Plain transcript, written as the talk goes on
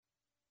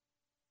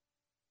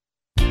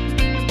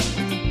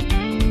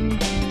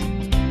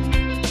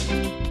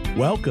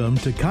Welcome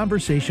to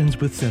Conversations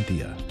with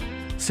Cynthia.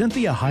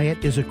 Cynthia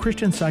Hiett is a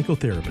Christian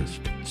psychotherapist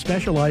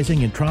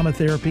specializing in trauma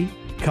therapy,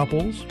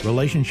 couples,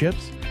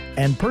 relationships,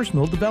 and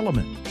personal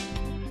development.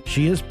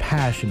 She is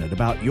passionate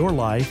about your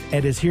life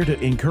and is here to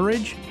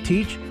encourage,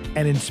 teach,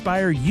 and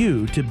inspire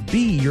you to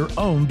be your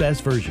own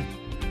best version.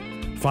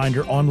 Find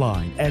her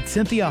online at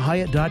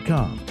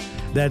CynthiaHiett.com.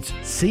 That's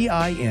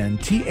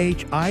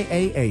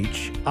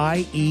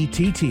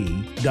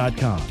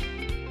CynthiaHiett.com.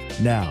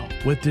 Now,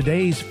 with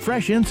today's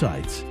fresh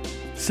insights,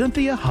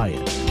 Cynthia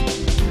Hiett.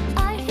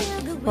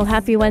 Well,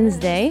 happy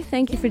Wednesday.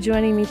 Thank you for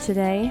joining me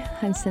today.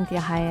 I'm Cynthia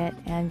Hiett,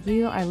 and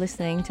you are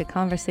listening to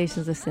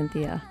Conversations with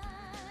Cynthia.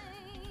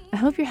 I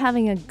hope you're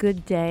having a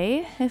good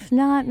day. If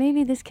not,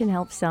 maybe this can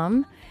help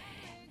some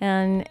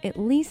and at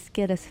least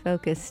get us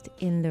focused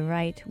in the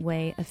right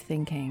way of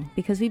thinking,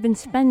 because we've been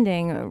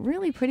spending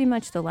really pretty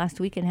much the last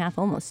week and a half,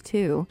 almost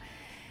two,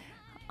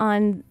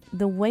 on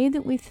the way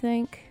that we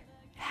think,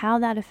 how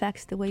that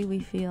affects the way we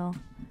feel,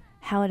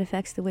 how it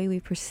affects the way we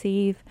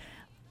perceive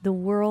the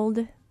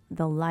world,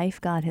 the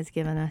life God has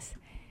given us,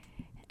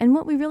 and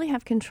what we really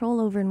have control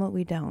over and what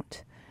we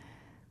don't.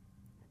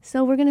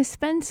 So we're going to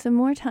spend some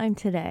more time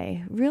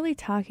today really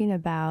talking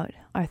about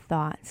our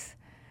thoughts,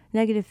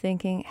 negative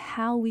thinking,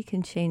 how we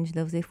can change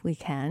those if we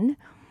can.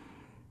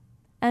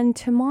 And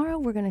tomorrow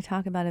we're going to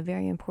talk about a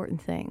very important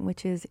thing,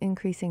 which is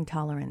increasing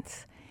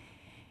tolerance.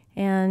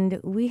 And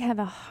we have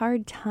a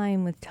hard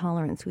time with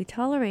tolerance. We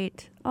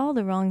tolerate all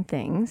the wrong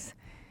things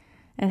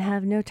and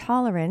have no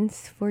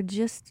tolerance for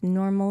just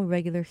normal,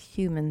 regular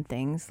human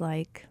things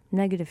like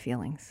negative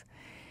feelings.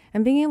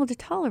 And being able to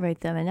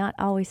tolerate them and not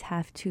always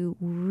have to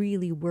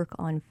really work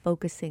on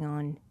focusing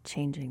on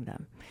changing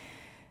them.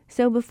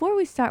 So before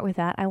we start with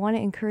that, I want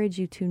to encourage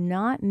you to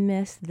not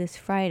miss this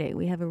Friday.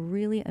 We have a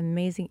really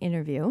amazing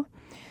interview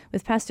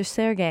with Pastor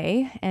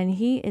Sergey, and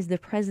he is the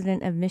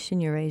president of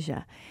Mission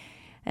Eurasia.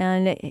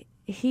 And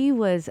he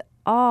was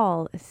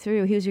all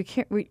through, he was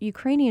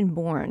Ukrainian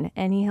born,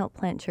 and he helped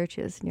plant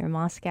churches near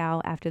Moscow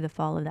after the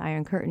fall of the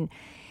Iron Curtain.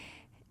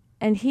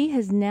 And he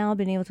has now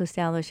been able to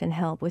establish and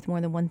help with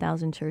more than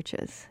 1,000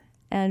 churches.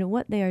 And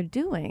what they are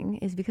doing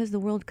is, because the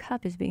World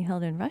Cup is being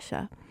held in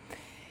Russia,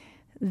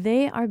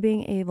 they are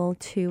being able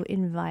to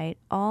invite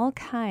all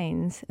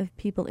kinds of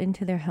people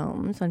into their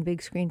homes on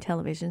big screen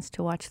televisions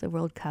to watch the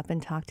World Cup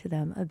and talk to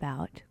them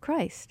about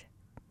Christ.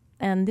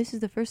 And this is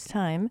the first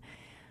time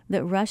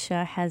that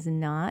Russia has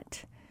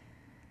not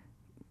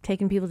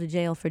taken people to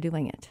jail for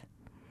doing it.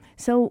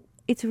 So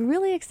it's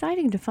really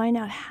exciting to find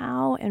out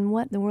how and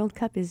what the World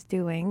Cup is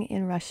doing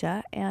in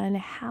Russia and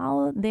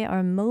how they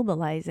are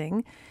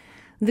mobilizing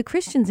the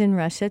Christians in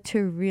Russia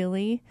to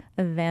really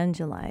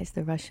evangelize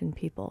the Russian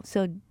people.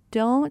 So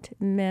don't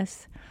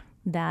miss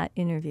that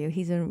interview.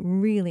 He's a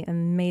really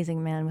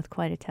amazing man with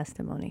quite a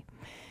testimony.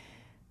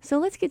 So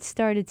let's get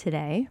started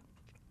today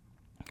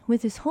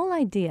with this whole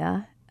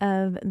idea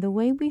of the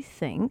way we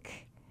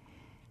think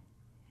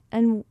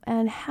and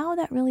how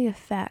that really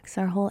affects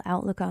our whole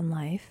outlook on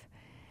life,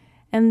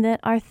 and that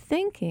our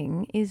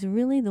thinking is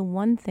really the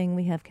one thing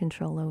we have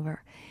control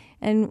over.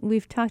 And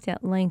we've talked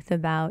at length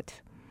about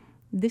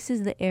this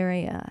is the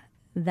area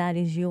that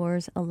is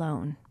yours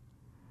alone.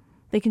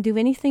 They can do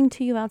anything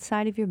to you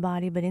outside of your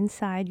body, but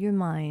inside your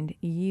mind,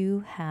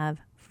 you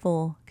have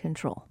full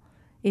control,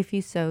 if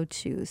you so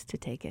choose to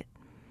take it,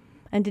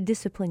 and to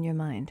discipline your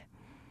mind.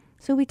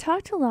 So we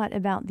talked a lot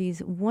about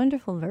these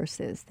wonderful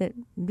verses. That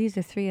these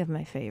are three of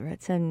my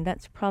favorites, and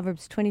that's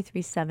Proverbs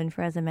 23:7,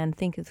 for as a man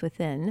thinketh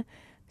within,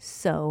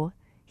 so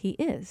he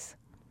is.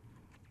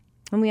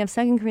 And we have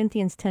 2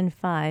 Corinthians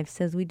 10:5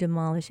 says we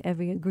demolish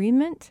every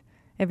agreement,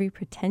 every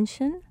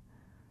pretension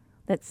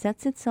that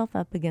sets itself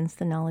up against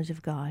the knowledge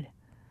of God.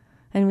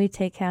 And we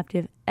take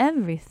captive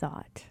every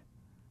thought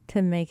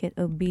to make it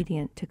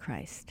obedient to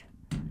Christ.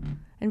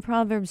 And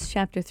Proverbs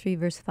chapter 3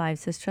 verse 5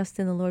 says, trust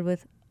in the Lord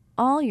with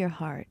all your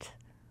heart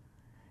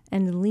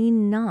and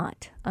lean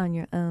not on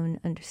your own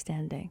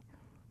understanding,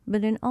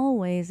 but in all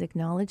ways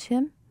acknowledge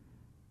him.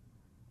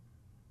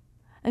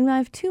 And I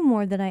have two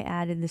more that I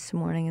added this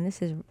morning, and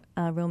this is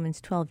Romans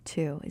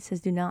 12:2. It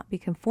says, do not be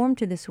conformed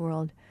to this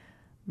world,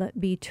 but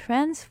be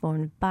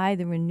transformed by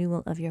the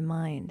renewal of your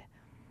mind,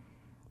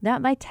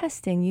 that by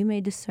testing you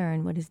may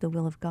discern what is the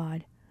will of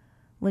God,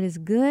 what is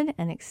good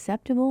and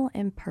acceptable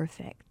and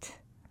perfect.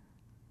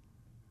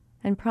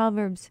 And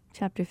Proverbs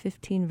chapter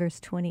 15 verse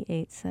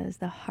 28 says,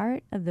 the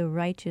heart of the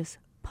righteous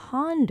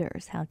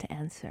ponders how to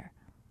answer,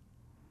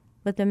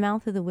 but the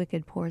mouth of the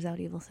wicked pours out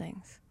evil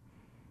things.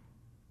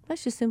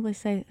 Let's just simply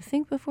say,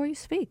 think before you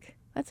speak.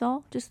 That's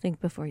all. Just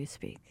think before you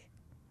speak.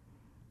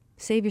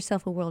 Save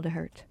yourself a world of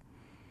hurt.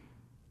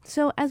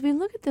 So as we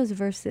look at those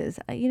verses,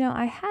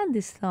 I had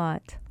this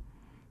thought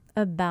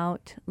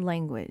about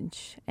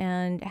language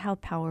and how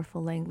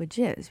powerful language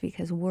is,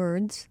 because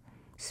words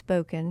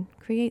spoken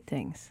create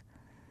things.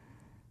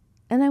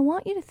 And I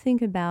want you to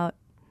think about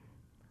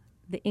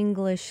the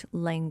English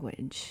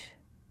language.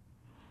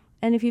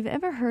 And if you've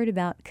ever heard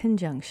about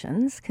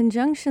conjunctions,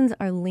 conjunctions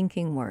are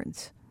linking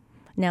words.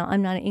 Now,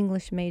 I'm not an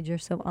English major,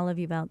 so all of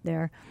you out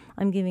there,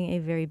 I'm giving a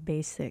very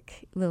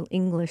basic little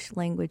English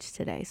language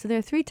today. So there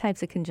are 3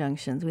 types of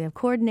conjunctions. We have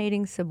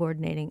coordinating,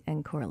 subordinating,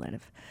 and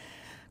correlative.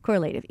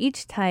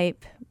 Each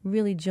type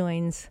really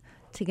joins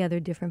together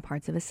different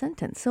parts of a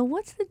sentence. So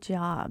what's the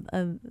job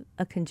of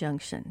a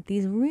conjunction?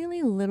 These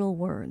really little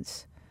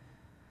words.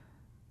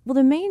 Well,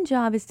 the main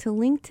job is to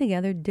link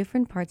together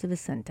different parts of a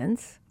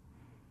sentence,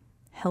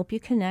 help you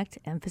connect,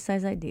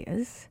 emphasize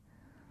ideas,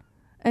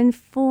 and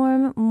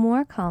form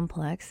more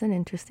complex and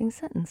interesting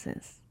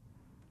sentences.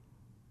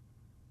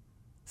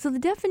 So the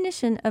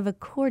definition of a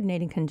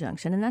coordinating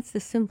conjunction, and that's the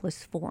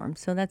simplest form,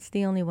 so that's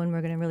the only one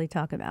we're going to really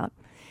talk about,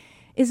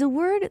 is a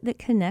word that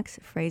connects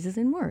phrases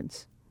and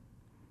words.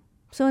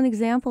 So an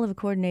example of a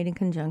coordinating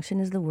conjunction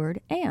is the word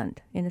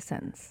and in a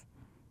sentence.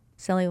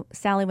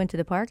 Sally went to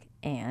the park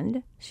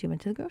and she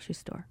went to the grocery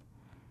store.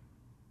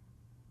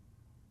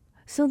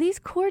 So these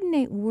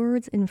coordinate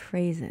words and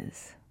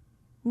phrases.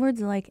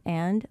 Words like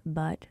and,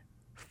 but,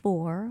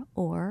 for,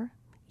 or,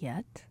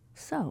 yet,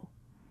 so.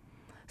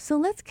 So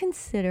let's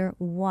consider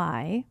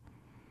why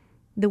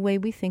the way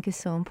we think is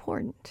so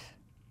important.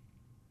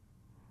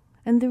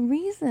 And the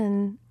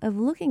reason of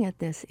looking at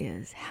this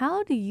is,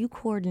 how do you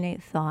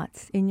coordinate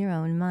thoughts in your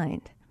own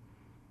mind?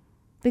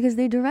 Because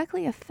they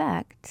directly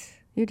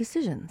affect your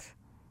decisions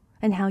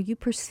and how you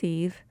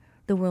perceive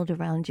the world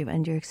around you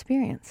and your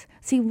experience.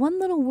 See, one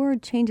little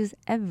word changes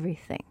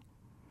everything.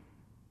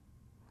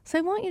 So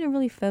I want you to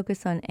really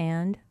focus on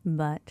and,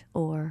 but,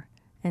 or,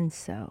 and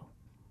so.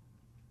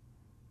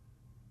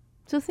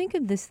 So think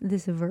of this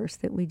verse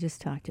that we just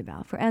talked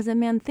about. For as a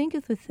man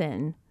thinketh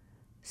within,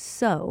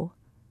 so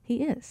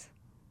he is.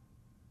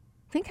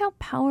 Think how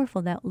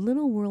powerful that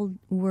little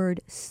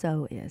word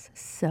so is.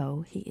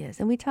 So he is.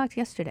 And we talked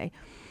yesterday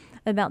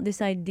about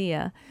this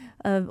idea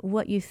of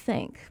what you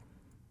think.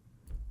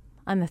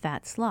 I'm a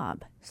fat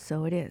slob.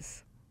 So it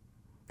is.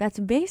 That's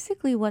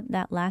basically what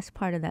that last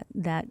part of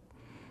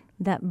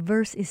that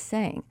verse is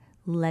saying.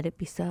 Let it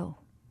be so.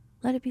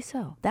 Let it be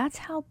so. That's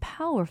how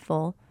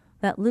powerful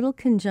that little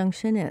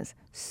conjunction is.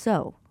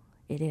 So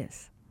it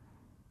is.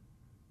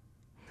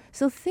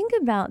 So think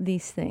about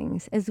these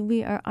things as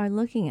we are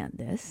looking at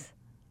this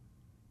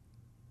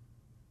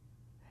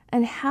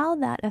and how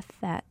that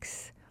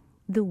affects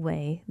the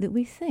way that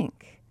we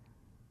think.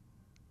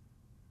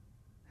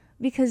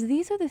 Because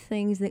these are the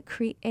things that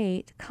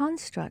create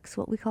constructs,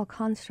 what we call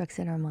constructs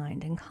in our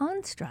mind. And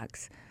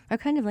constructs are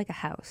kind of like a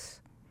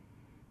house.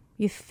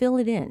 You fill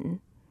it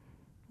in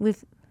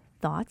with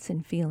thoughts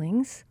and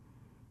feelings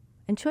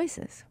and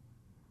choices.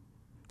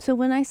 So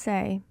when I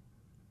say,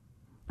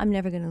 I'm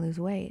never going to lose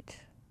weight,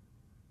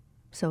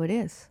 so it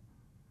is.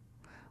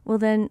 Well,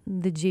 then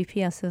the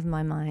GPS of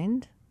my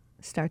mind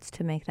starts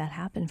to make that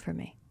happen for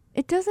me.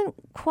 It doesn't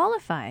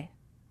qualify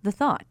the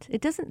thought. It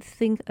doesn't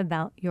think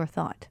about your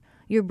thought.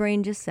 Your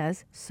brain just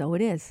says, so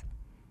it is.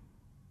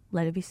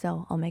 Let it be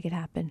so. I'll make it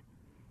happen.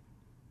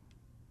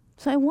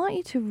 So I want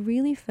you to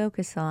really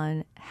focus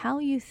on how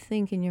you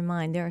think in your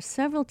mind. There are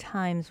several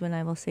times when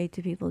I will say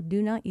to people,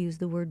 do not use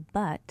the word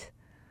but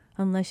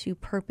unless you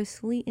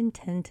purposely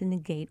intend to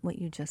negate what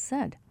you just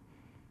said.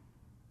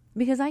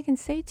 Because I can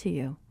say to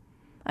you,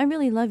 I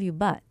really love you,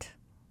 but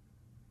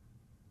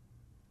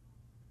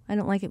I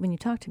don't like it when you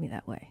talk to me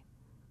that way.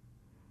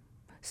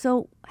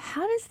 So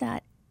how does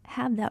that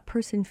have that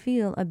person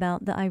feel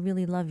about the I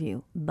really love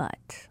you,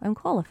 but I'm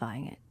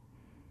qualifying it?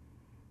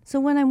 So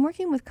when I'm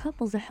working with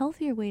couples, a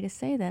healthier way to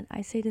say that,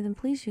 I say to them,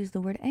 please use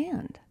the word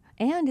and.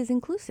 And is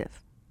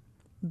inclusive,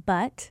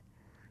 but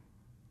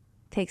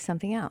take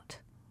something out.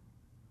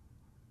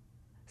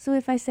 So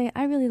if I say,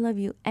 I really love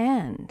you,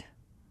 and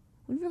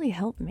it would really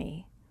help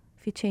me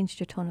if you changed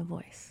your tone of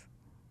voice.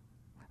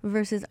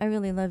 Versus, I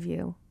really love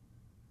you,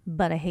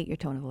 but I hate your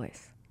tone of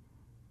voice.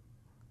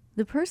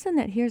 The person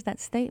that hears that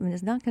statement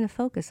is not going to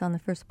focus on the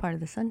first part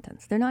of the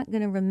sentence. They're not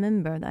going to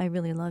remember that I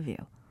really love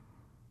you.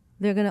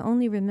 They're going to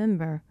only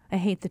remember, I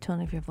hate the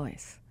tone of your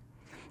voice.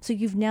 So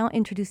you've now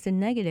introduced a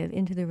negative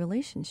into the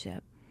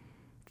relationship,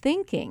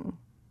 thinking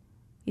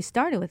you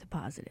started with a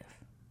positive.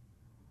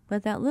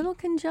 But that little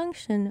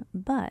conjunction,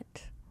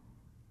 but,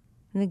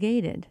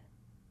 negated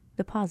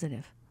the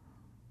positive.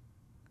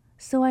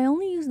 So I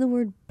only use the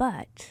word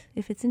but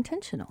if it's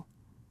intentional.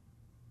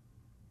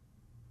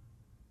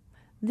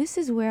 This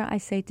is where I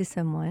say to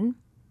someone,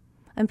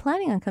 I'm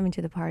planning on coming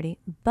to the party,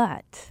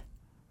 but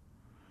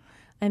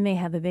I may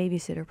have a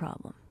babysitter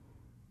problem.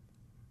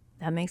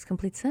 That makes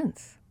complete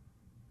sense.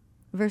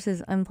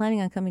 Versus, I'm planning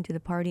on coming to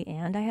the party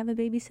and I have a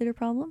babysitter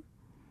problem.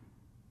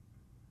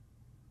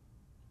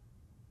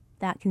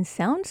 That can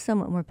sound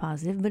somewhat more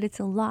positive, but it's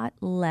a lot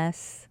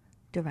less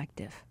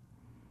directive.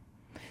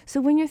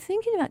 So when you're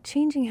thinking about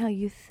changing how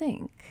you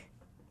think,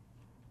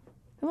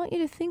 I want you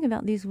to think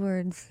about these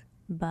words,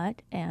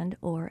 but, and,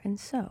 or, and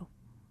so.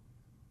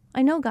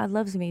 I know God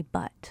loves me,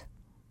 but.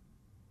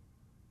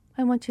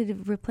 I want you to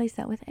replace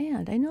that with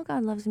and. I know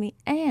God loves me,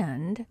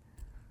 and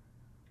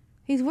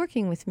He's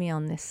working with me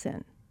on this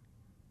sin.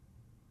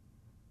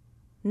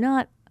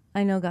 Not,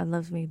 I know God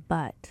loves me,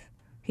 but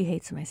He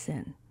hates my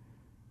sin.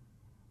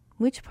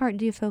 Which part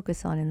do you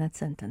focus on in that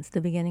sentence,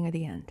 the beginning or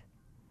the end?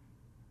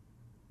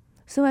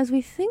 So as we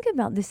think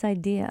about this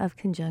idea of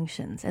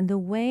conjunctions and the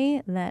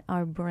way that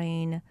our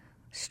brain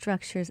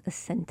structures a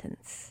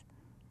sentence,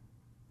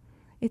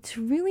 it's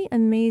really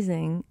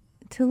amazing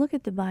to look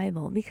at the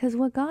Bible, because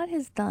what God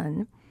has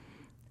done,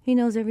 he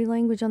knows every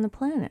language on the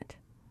planet.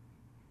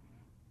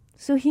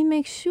 So he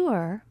makes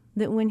sure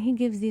that when he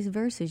gives these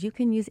verses, you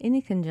can use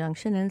any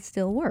conjunction and it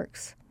still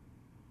works.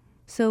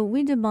 So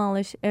we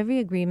demolish every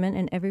agreement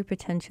and every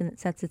pretension that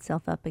sets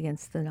itself up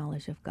against the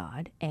knowledge of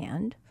God,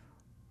 and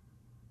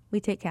we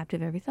take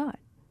captive every thought.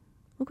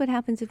 Look what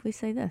happens if we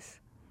say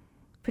this.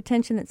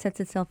 Pretension that sets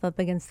itself up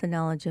against the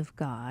knowledge of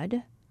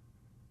God.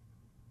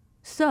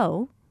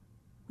 So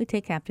we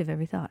take captive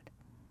every thought.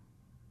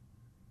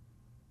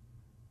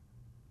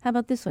 How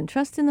about this one?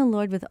 Trust in the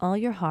Lord with all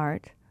your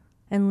heart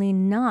and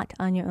lean not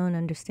on your own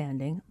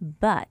understanding,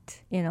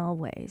 but in all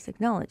ways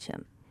acknowledge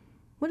him.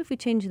 What if we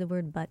change the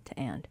word but to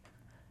and?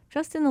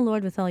 Trust in the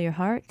Lord with all your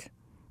heart,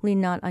 lean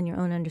not on your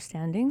own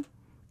understanding,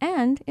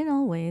 and in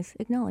all ways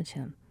acknowledge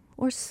him.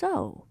 Or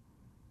so,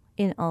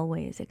 in all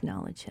ways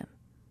acknowledge him.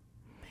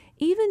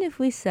 Even if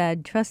we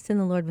said, trust in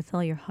the Lord with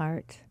all your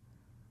heart,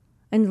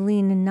 and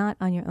lean not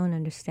on your own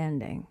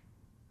understanding,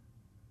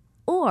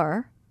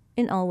 or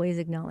in all ways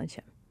acknowledge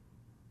him.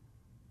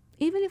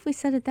 Even if we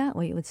said it that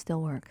way, it would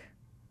still work,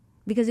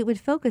 because it would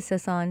focus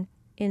us on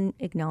in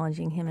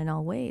acknowledging him in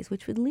all ways,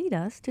 which would lead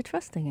us to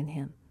trusting in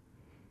him.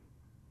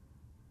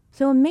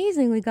 So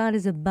amazingly, God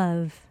is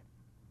above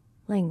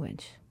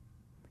language.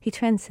 He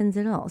transcends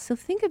it all. So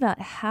think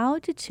about how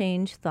to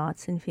change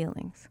thoughts and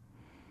feelings.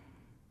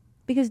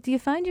 Because do you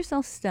find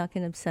yourself stuck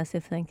in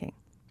obsessive thinking?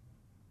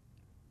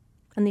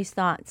 And these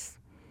thoughts,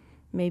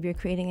 maybe you're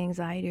creating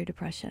anxiety or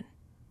depression.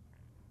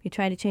 You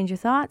try to change your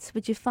thoughts,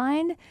 but you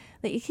find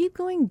that you keep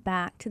going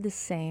back to the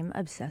same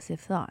obsessive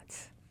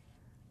thoughts.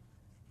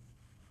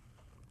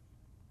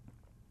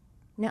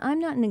 Now, I'm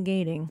not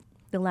negating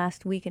the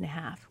last week and a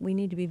half. We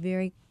need to be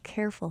very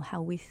careful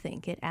how we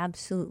think. It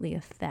absolutely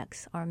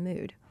affects our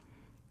mood.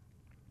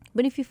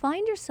 But if you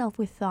find yourself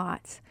with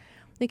thoughts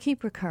that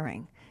keep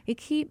recurring,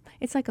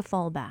 it's like a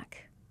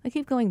fallback. I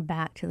keep going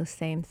back to the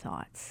same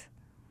thoughts.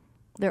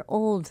 They're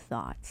old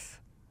thoughts,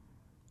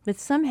 but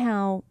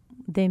somehow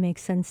they make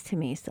sense to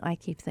me, so I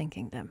keep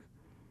thinking them.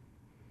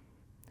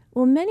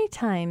 Well, many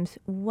times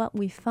what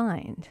we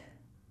find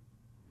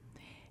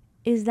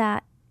is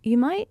that you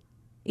might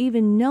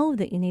even know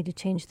that you need to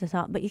change the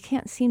thought, but you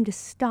can't seem to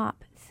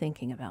stop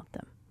thinking about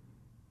them.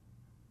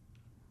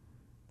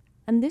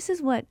 And this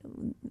is what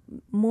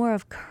more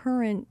of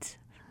current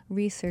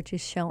research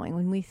is showing.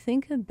 When we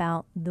think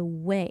about the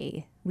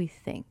way we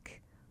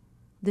think,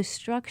 the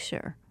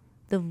structure,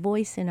 the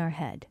voice in our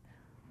head,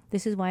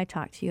 this is why I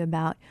talk to you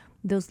about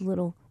those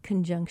little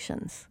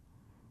conjunctions,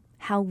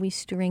 how we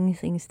string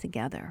things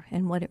together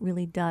and what it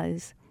really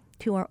does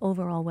to our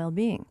overall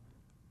well-being.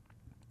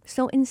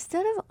 So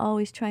instead of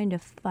always trying to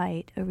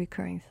fight a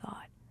recurring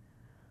thought,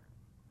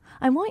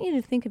 I want you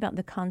to think about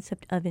the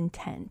concept of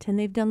intent. And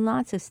they've done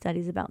lots of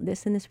studies about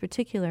this. In this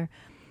particular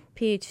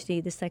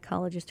PhD, the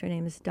psychologist, her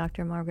name is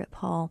Dr. Margaret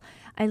Paul.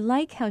 I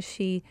like how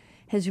she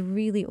has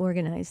really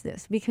organized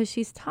this, because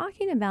she's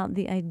talking about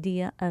the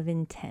idea of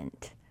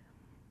intent.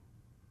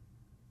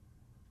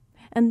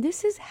 And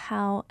this is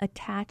how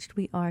attached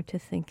we are to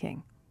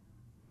thinking.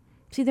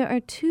 See, there are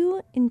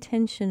two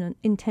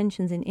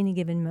intentions in any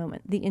given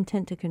moment: the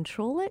intent to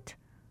control it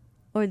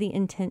or the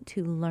intent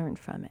to learn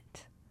from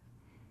it.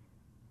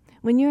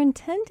 When your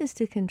intent is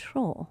to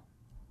control,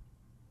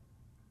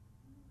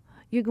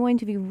 you're going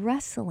to be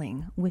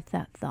wrestling with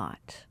that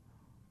thought.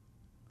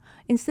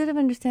 Instead of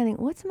understanding,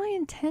 what's my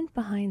intent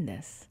behind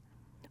this?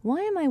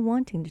 Why am I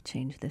wanting to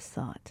change this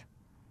thought?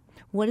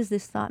 What does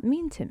this thought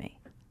mean to me?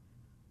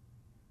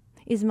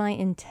 Is my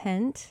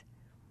intent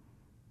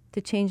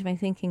to change my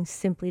thinking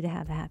simply to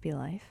have a happy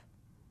life?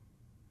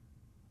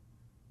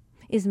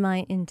 Is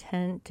my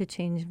intent to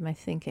change my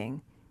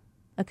thinking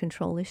a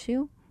control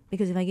issue?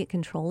 Because if I get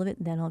control of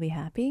it, then I'll be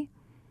happy?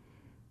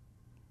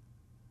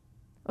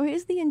 Or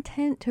is the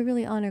intent to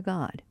really honor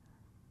God?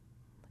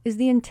 Is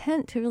the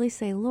intent to really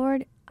say,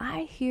 Lord,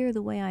 I hear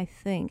the way I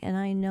think, and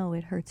I know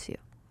it hurts you.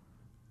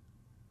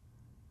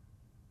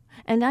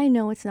 And I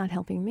know it's not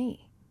helping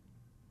me.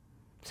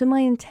 So my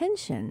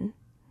intention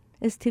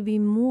is to be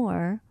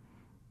more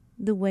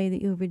the way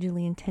that you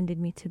originally intended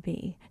me to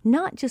be,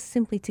 not just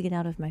simply to get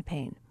out of my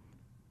pain.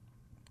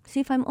 See,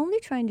 if I'm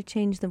only trying to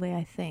change the way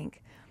I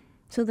think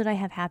so that I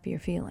have happier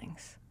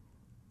feelings,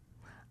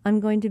 I'm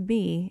going to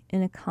be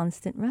in a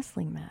constant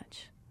wrestling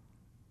match.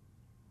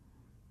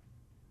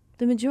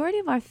 The majority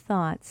of our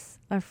thoughts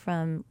are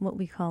from what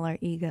we call our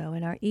ego.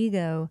 And our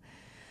ego,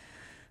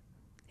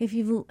 if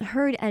you've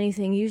heard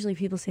anything, usually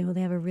people say, well,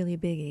 they have a really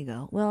big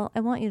ego. Well,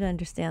 I want you to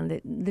understand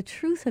that the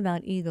truth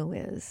about ego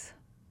is,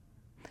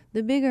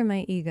 the bigger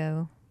my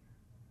ego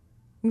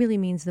really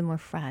means the more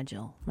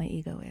fragile my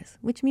ego is,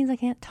 which means I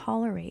can't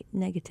tolerate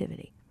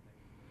negativity.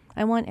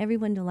 I want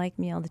everyone to like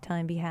me all the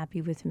time, be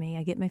happy with me.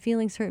 I get my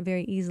feelings hurt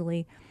very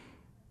easily,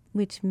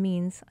 which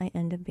means I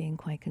end up being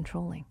quite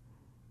controlling.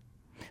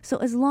 So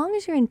as long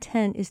as your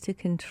intent is to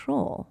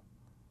control,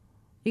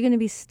 you're going to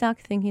be stuck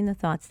thinking the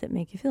thoughts that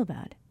make you feel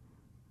bad.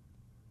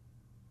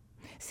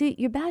 See,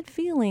 your bad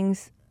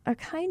feelings are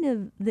kind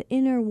of the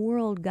inner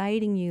world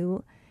guiding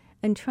you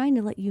and trying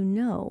to let you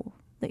know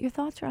that your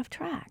thoughts are off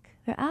track.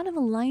 They're out of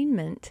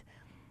alignment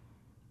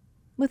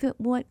with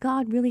what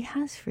God really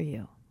has for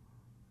you.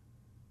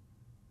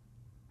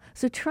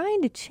 So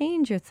trying to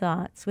change your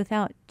thoughts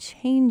without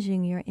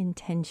changing your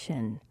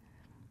intention,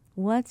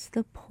 what's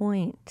the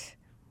point?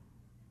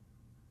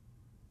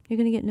 You're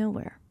going to get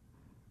nowhere.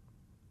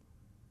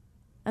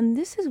 And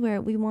this is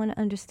where we want to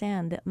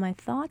understand that my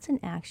thoughts and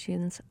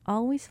actions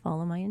always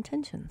follow my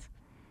intentions.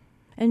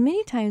 And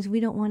many times we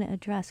don't want to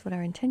address what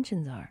our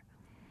intentions are.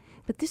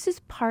 But this is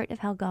part of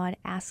how God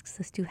asks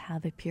us to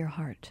have a pure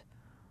heart.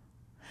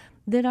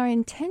 That our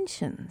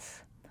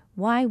intentions,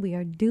 why we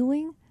are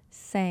doing,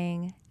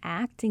 saying,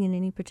 acting in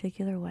any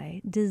particular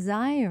way,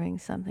 desiring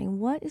something,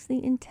 what is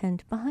the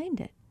intent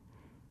behind it?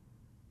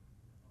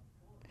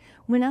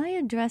 When I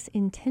address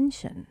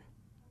intention,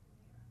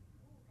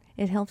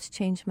 it helps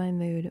change my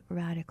mood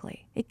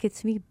radically. It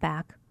gets me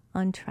back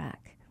on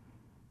track.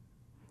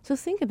 So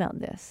think about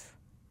this.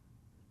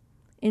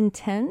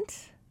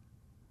 Intent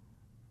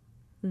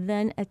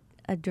then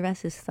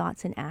addresses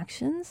thoughts and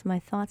actions. My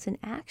thoughts and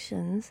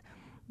actions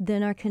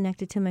then are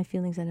connected to my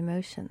feelings and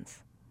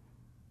emotions.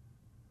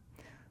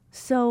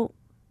 So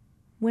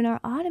when our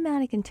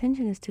automatic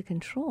intention is to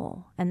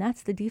control, and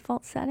that's the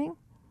default setting,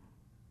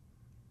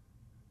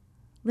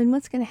 then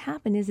what's going to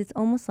happen is it's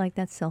almost like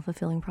that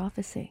self-fulfilling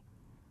prophecy.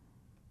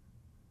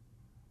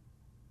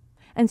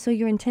 And so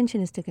your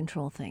intention is to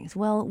control things.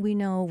 Well, we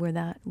know where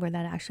that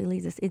actually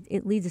leads us.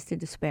 It leads us to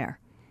despair.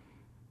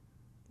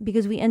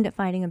 Because we end up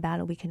fighting a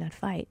battle we cannot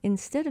fight.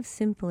 Instead of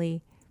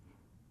simply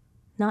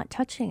not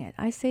touching it.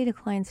 I say to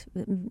clients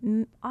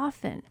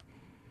often,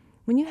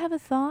 when you have a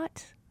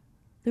thought,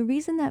 the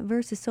reason that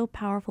verse is so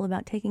powerful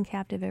about taking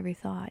captive every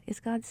thought is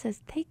God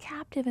says, take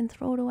captive and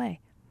throw it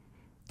away.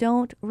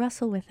 Don't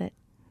wrestle with it.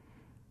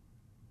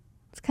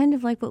 It's kind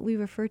of like what we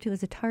refer to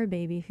as a tar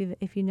baby,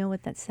 if you know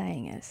what that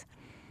saying is.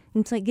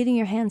 It's like getting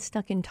your hand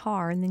stuck in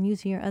tar and then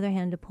using your other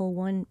hand to pull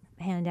one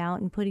hand out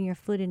and putting your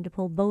foot in to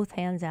pull both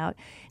hands out.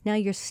 Now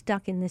you're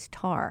stuck in this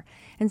tar.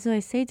 And so I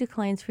say to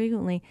clients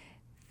frequently,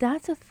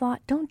 that's a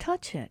thought. Don't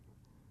touch it.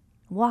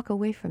 Walk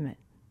away from it.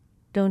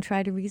 Don't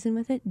try to reason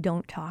with it.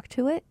 Don't talk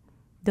to it.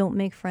 Don't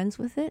make friends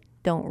with it.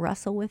 Don't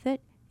wrestle with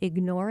it.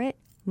 Ignore it.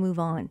 Move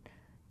on.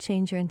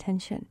 Change your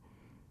intention.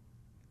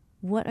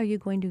 What are you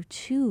going to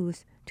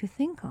choose to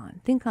think on?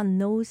 Think on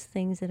those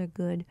things that are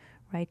good,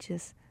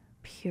 righteous,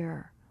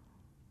 pure,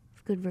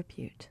 of good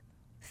repute.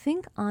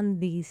 Think on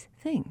these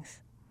things.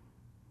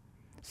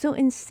 So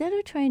instead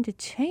of trying to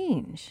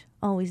change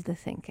always the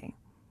thinking,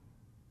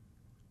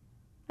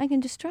 I can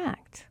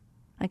distract.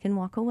 I can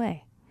walk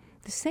away.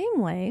 The same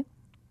way,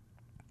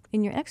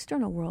 in your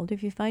external world,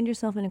 if you find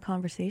yourself in a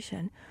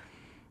conversation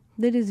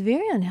that is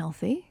very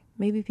unhealthy,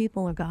 maybe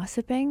people are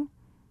gossiping,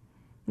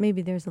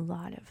 maybe there's a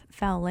lot of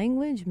foul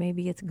language,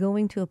 maybe it's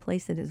going to a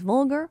place that is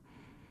vulgar,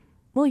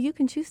 well, you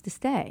can choose to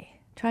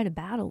stay, try to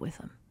battle with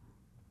them,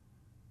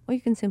 or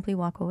you can simply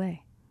walk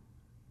away.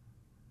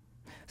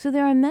 So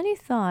there are many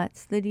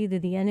thoughts that either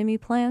the enemy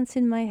plants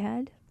in my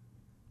head,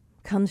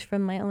 comes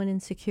from my own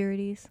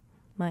insecurities,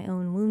 my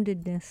own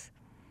woundedness,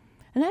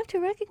 and I have to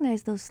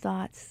recognize those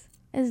thoughts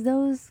as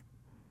those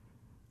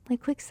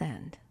like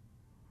quicksand.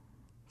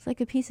 It's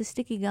like a piece of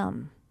sticky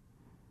gum.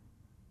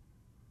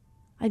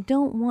 I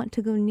don't want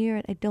to go near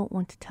it. I don't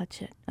want to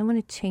touch it. I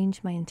want to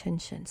change my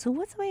intention. So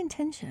what's my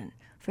intention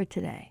for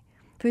today,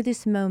 for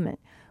this moment?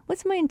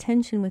 What's my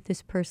intention with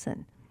this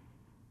person?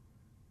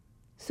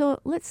 So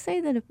let's say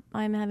that if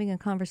I'm having a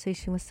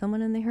conversation with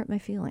someone and they hurt my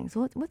feelings.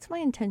 What's my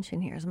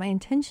intention here? Is my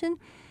intention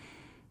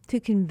to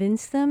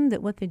convince them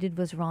that what they did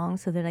was wrong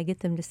so that I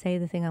get them to say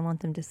the thing I want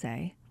them to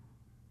say?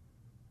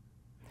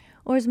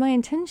 Or is my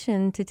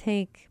intention to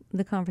take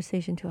the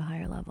conversation to a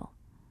higher level?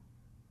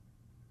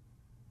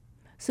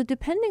 So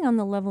depending on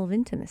the level of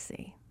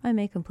intimacy, I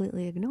may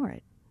completely ignore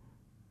it.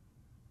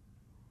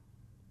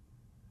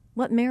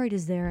 What merit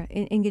is there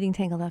in getting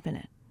tangled up in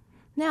it?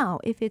 Now,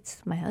 if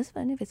it's my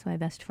husband, if it's my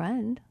best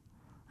friend,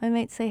 I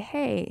might say,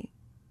 hey,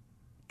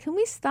 can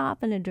we stop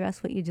and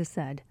address what you just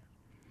said?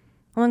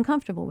 I'm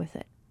uncomfortable with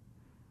it.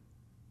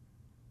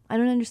 I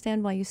don't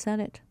understand why you said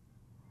it.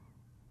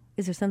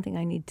 Is there something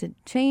I need to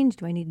change?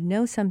 Do I need to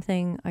know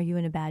something? Are you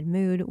in a bad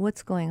mood?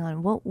 What's going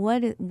on?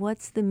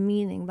 What's the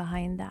meaning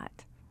behind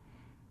that?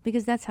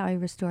 Because that's how I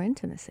restore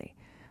intimacy.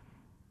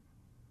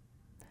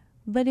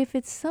 But if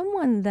it's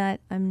someone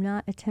that I'm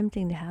not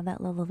attempting to have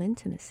that level of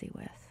intimacy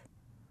with,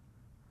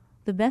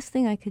 the best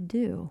thing I could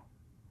do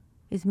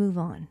is move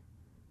on.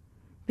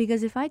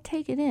 Because if I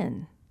take it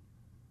in,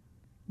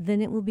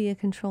 then it will be a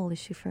control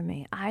issue for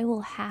me. I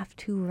will have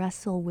to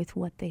wrestle with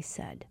what they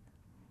said.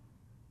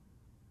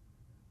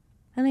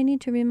 And I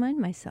need to remind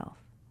myself,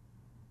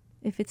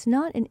 if it's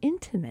not an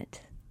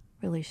intimate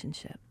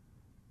relationship,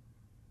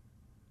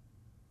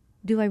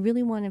 do I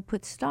really want to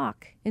put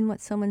stock in what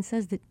someone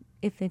says that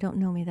if they don't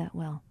know me that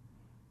well?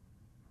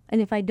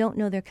 and if I don't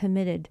know they're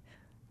committed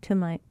to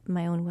my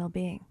own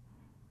well-being.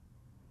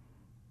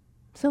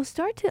 So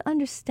start to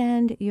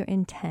understand your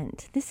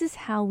intent. This is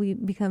how we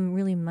become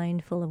really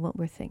mindful of what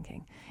we're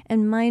thinking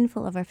and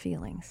mindful of our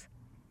feelings.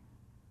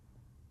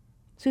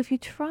 So if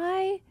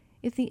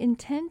the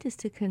intent is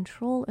to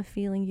control a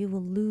feeling, you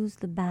will lose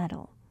the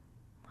battle.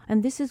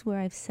 And this is where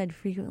I've said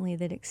frequently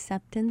that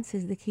acceptance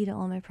is the key to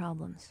all my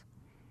problems.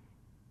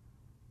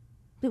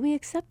 That we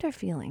accept our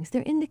feelings.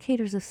 They're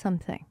indicators of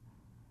something.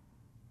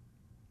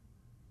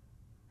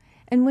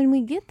 And when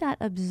we get that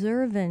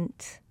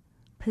observant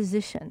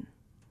position,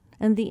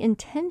 and the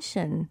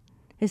intention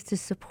is to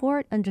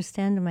support,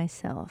 understand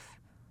myself,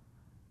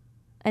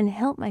 and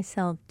help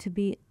myself to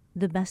be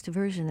the best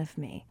version of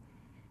me,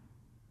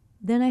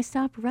 then I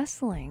stop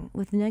wrestling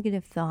with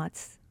negative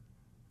thoughts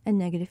and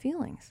negative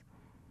feelings.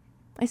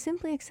 I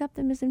simply accept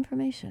them as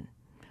information.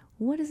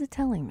 What is it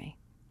telling me?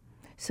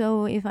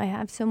 So if I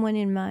have someone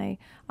in my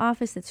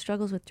office that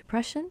struggles with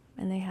depression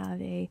and they have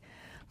a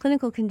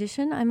clinical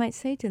condition, I might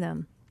say to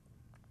them,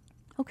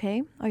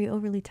 okay, are you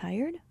overly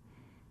tired?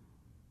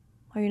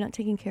 Are you not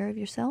taking care of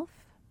yourself?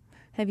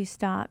 Have you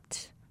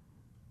stopped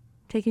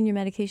taking your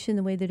medication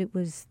the way that it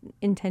was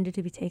intended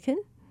to be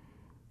taken?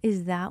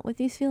 Is that what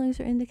these feelings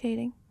are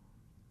indicating?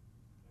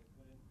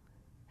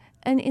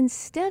 And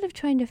instead of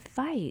trying to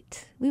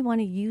fight, we want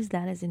to use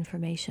that as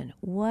information.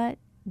 What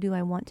do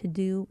I want to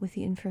do with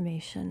the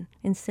information?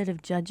 Instead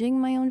of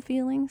judging my own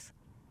feelings,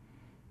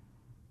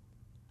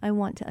 I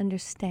want to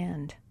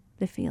understand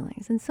the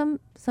feelings. And some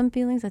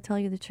feelings, I tell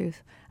you the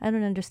truth, I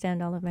don't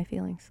understand all of my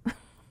feelings.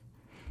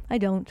 I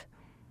don't.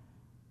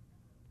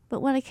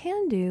 But what I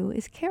can do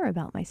is care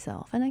about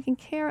myself, and I can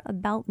care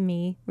about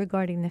me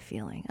regarding the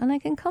feeling, and I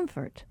can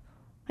comfort.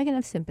 I can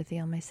have sympathy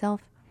on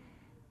myself.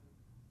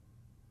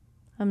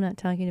 I'm not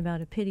talking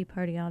about a pity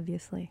party,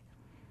 obviously.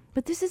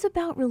 But this is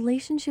about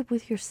relationship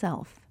with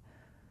yourself.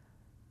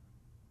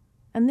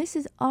 And this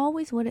is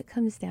always what it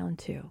comes down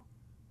to.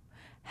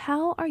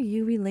 How are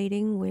you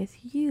relating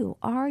with you?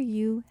 Are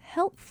you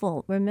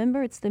helpful?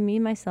 Remember, it's the me,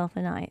 myself,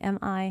 and I. Am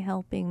I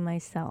helping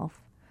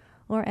myself?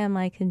 Or am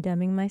I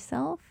condemning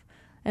myself?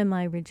 Am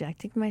I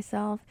rejecting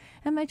myself?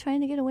 Am I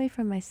trying to get away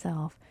from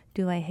myself?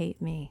 Do I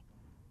hate me?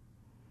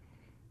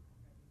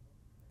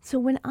 So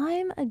when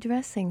I'm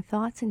addressing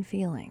thoughts and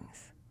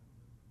feelings,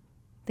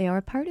 they are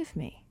a part of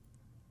me.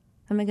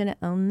 Am I going to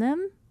own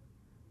them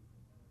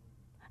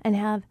and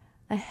have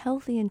a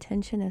healthy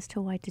intention as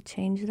to why to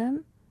change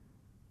them,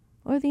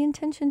 or the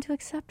intention to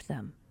accept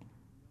them?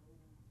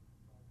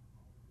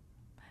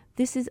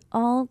 This is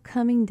all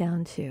coming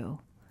down to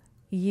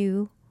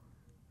you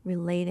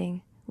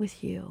relating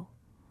with you.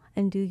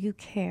 And do you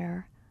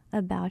care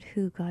about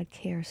who God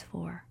cares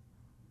for?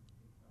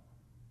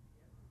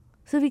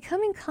 So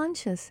becoming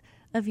conscious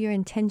of your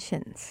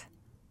intentions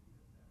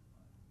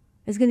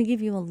is going to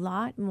give you a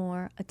lot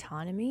more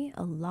autonomy,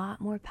 a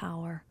lot more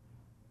power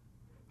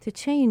to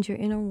change your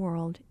inner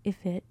world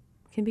if it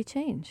can be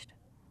changed.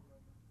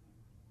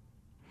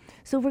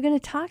 So we're going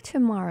to talk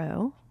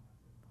tomorrow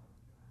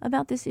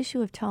about this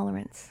issue of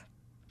tolerance.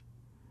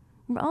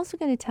 We're also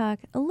going to talk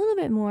a little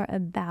bit more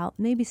about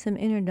maybe some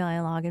inner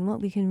dialogue and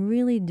what we can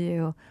really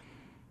do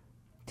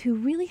to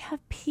really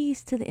have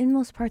peace to the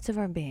inmost parts of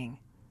our being,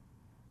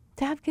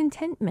 to have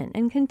contentment.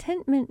 And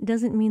contentment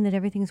doesn't mean that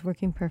everything's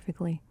working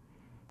perfectly.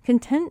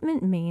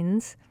 Contentment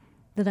means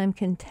that I'm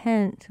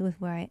content with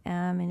where I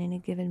am in any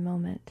given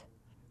moment,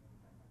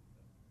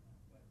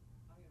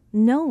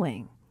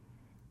 knowing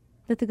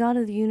that the God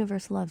of the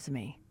universe loves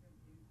me,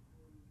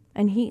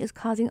 and He is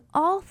causing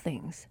all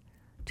things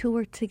to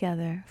work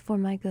together for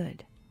my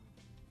good.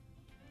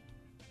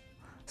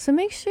 So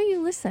make sure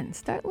you listen.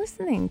 Start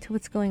listening to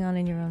what's going on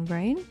in your own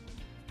brain.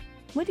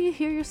 What do you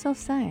hear yourself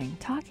saying,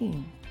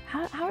 talking?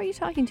 How are you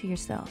talking to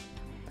yourself?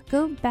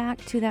 Go back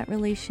to that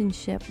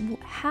relationship.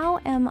 How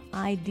am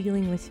I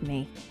dealing with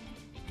me?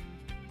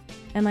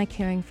 Am I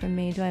caring for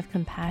me? Do I have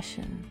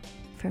compassion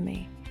for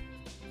me?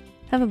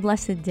 Have a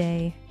blessed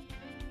day.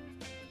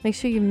 Make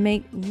sure you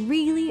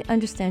really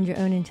understand your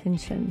own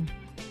intention.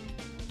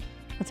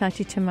 I'll talk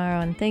to you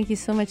tomorrow. And thank you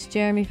so much,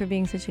 Jeremy, for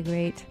being such a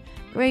great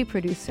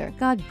producer.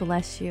 God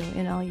bless you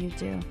in all you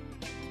do.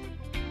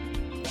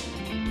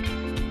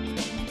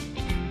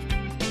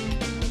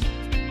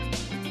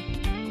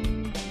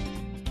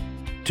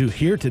 To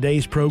hear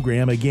today's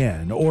program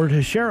again or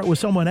to share it with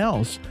someone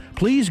else,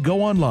 please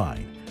go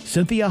online,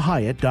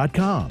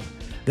 CynthiaHiett.com.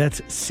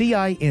 That's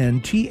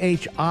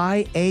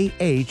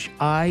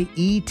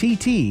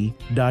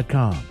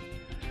CynthiaHiett.com.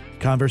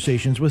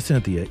 Conversations with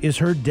Cynthia is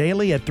heard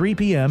daily at 3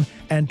 p.m.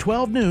 and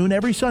 12 noon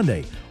every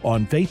Sunday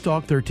on Faith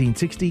Talk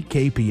 1360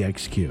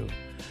 KPXQ.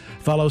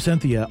 Follow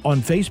Cynthia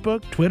on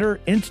Facebook, Twitter,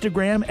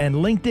 Instagram, and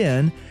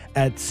LinkedIn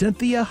at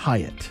Cynthia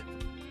Hiett.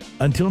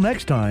 Until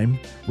next time,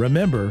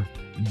 remember,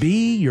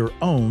 be your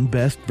own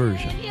best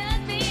version.